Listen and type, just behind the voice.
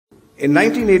In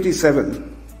 1987,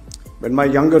 when my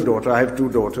younger daughter, I have two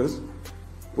daughters,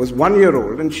 was 1 year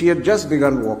old and she had just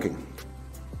begun walking.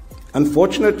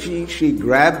 Unfortunately, she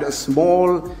grabbed a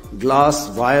small glass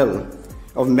vial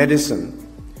of medicine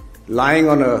lying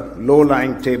on a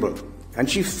low-lying table, and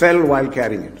she fell while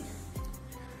carrying it.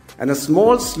 And a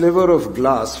small sliver of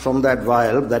glass from that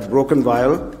vial, that broken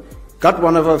vial, cut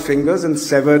one of her fingers and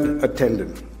severed a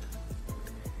tendon.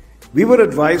 We were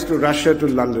advised to rush her to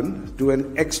London to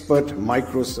an expert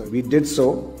microsurgeon. We did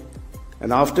so,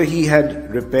 and after he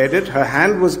had repaired it, her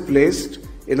hand was placed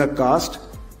in a cast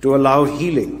to allow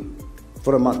healing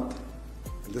for a month.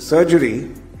 The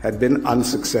surgery had been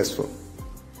unsuccessful.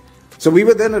 So we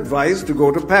were then advised to go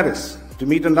to Paris to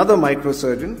meet another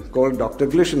microsurgeon called Dr.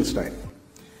 Glishenstein.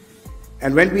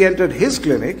 And when we entered his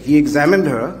clinic, he examined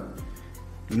her,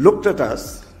 looked at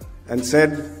us and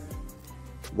said,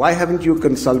 "Why haven't you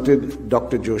consulted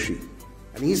Dr. Joshi?"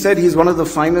 And he said he's one of the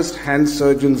finest hand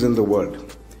surgeons in the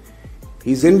world.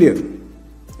 He's Indian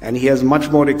and he has much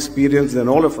more experience than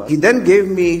all of us. He then gave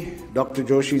me Dr.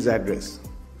 Joshi's address.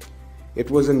 It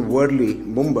was in Worli,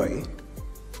 Mumbai,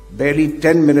 barely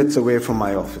 10 minutes away from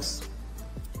my office.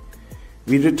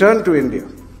 We returned to India,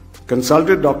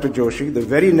 consulted Dr. Joshi. The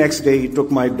very next day, he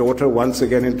took my daughter once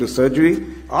again into surgery.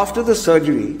 After the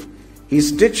surgery, he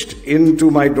stitched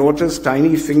into my daughter's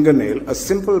tiny fingernail a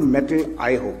simple metal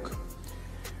eye hook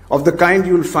of the kind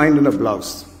you'll find in a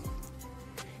blouse.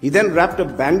 He then wrapped a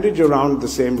bandage around the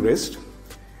same wrist,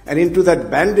 and into that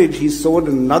bandage he sewed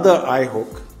another eye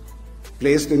hook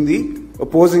placed in the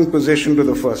opposing position to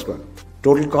the first one.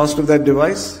 Total cost of that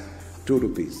device, 2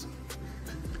 rupees.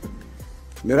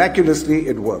 Miraculously,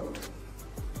 it worked.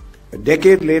 A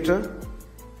decade later,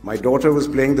 my daughter was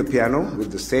playing the piano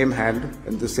with the same hand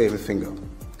and the same finger.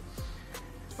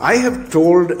 I have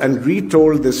told and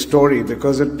retold this story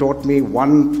because it taught me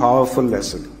one powerful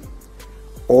lesson.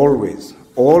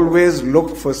 Always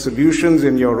look for solutions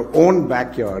in your own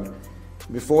backyard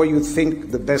before you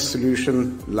think the best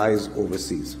solution lies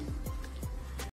overseas.